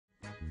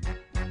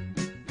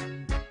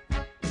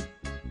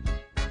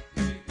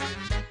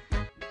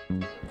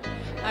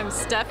I'm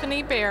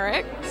Stephanie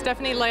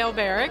Leal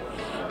Barrick,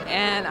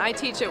 and I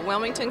teach at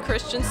Wilmington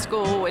Christian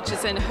School, which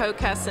is in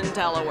Hoeller,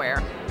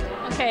 Delaware.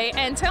 Okay,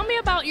 and tell me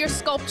about your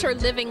sculpture,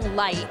 Living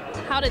Light.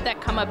 How did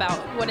that come about?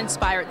 What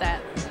inspired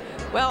that?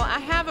 Well, I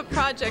have a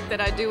project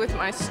that I do with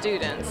my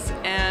students,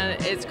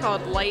 and it's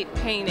called light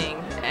painting.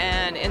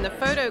 And in the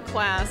photo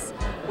class,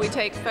 we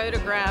take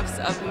photographs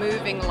of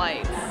moving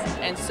lights.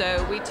 And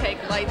so we take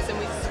lights and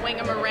we swing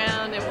them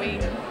around and we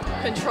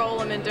control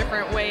them in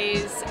different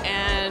ways.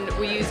 And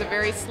we use a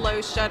very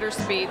slow shutter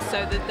speed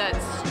so that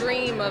that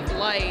stream of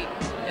light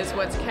is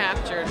what's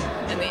captured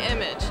in the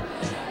image.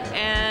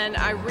 And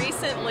I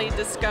recently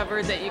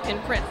discovered that you can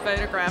print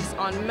photographs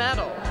on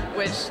metal,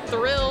 which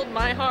thrilled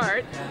my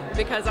heart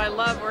because I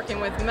love working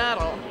with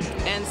metal.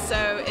 And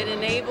so it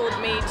enabled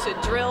me to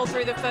drill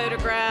through the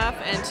photograph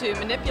and to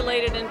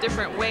manipulate it in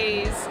different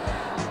ways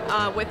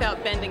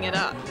without bending it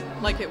up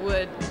like it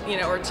would,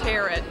 or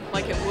tear it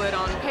like it would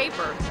on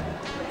paper.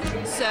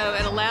 So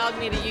it allowed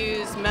me to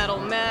use metal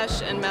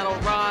mesh and metal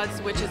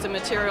rods, which is a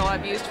material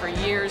I've used for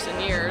years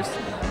and years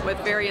with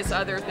various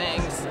other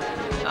things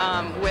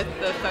with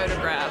the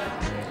photograph.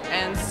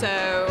 And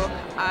so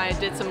I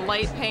did some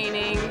light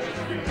painting,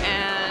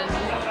 and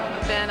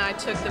then I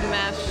took the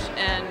mesh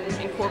and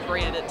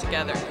incorporated it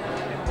together.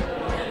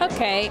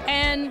 Okay,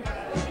 and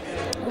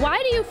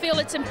why do you feel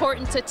it's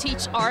important to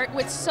teach art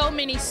with so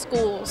many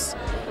schools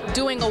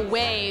doing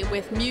away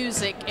with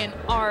music and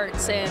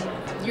arts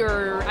and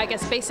your, I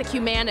guess, basic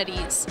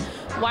humanities?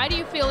 Why do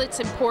you feel it's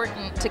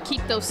important to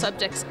keep those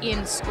subjects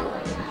in school?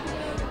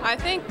 I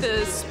think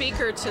the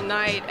speaker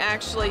tonight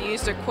actually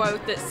used a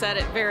quote that said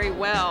it very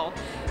well.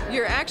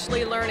 You're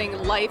actually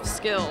learning life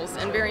skills,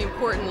 and very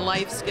important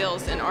life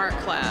skills in art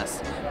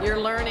class. You're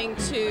learning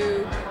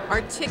to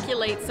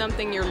articulate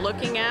something you're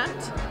looking at,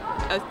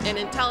 an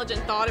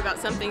intelligent thought about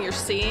something you're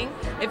seeing.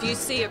 If you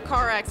see a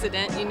car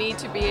accident, you need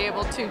to be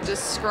able to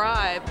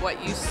describe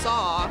what you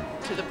saw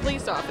to the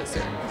police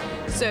officer.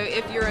 So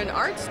if you're an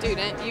art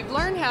student, you've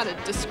learned how to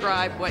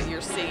describe what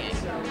you're seeing.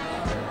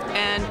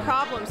 And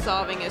problem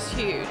solving is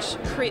huge.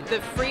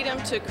 The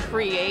freedom to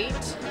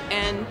create,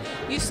 and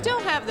you still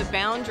have the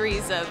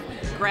boundaries of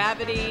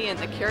gravity and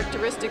the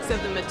characteristics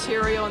of the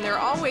material, and there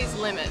are always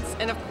limits.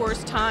 And of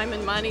course, time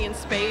and money and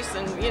space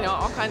and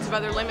all kinds of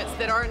other limits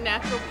that are a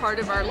natural part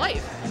of our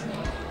life.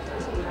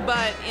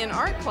 But in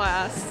art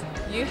class,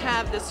 you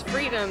have this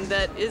freedom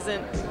that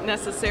isn't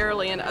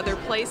necessarily in other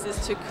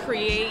places to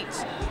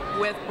create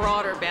with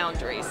broader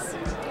boundaries.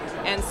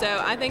 And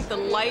so I think the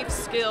life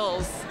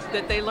skills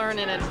that they learn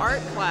in an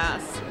art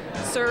class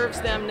serves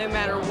them no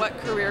matter what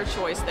career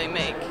choice they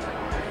make.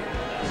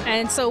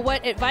 And so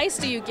what advice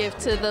do you give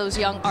to those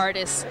young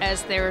artists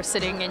as they're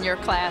sitting in your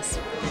class?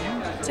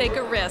 Take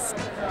a risk.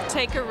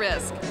 Take a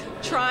risk.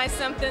 Try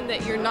something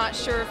that you're not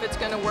sure if it's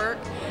going to work.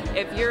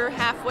 If you're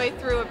halfway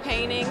through a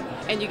painting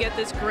and you get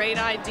this great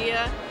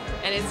idea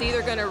and it's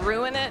either going to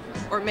ruin it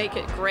or make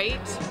it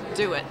great,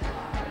 do it.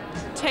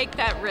 Take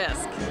that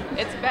risk.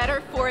 It's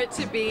better for it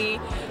to be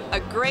a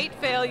great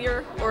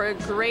failure or a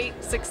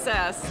great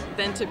success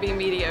than to be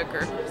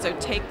mediocre. So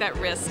take that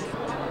risk.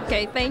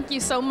 Okay, thank you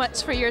so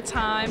much for your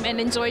time and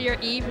enjoy your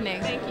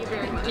evening. Thank you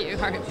very much. Thank you.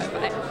 All right,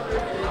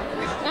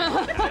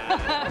 bye-bye.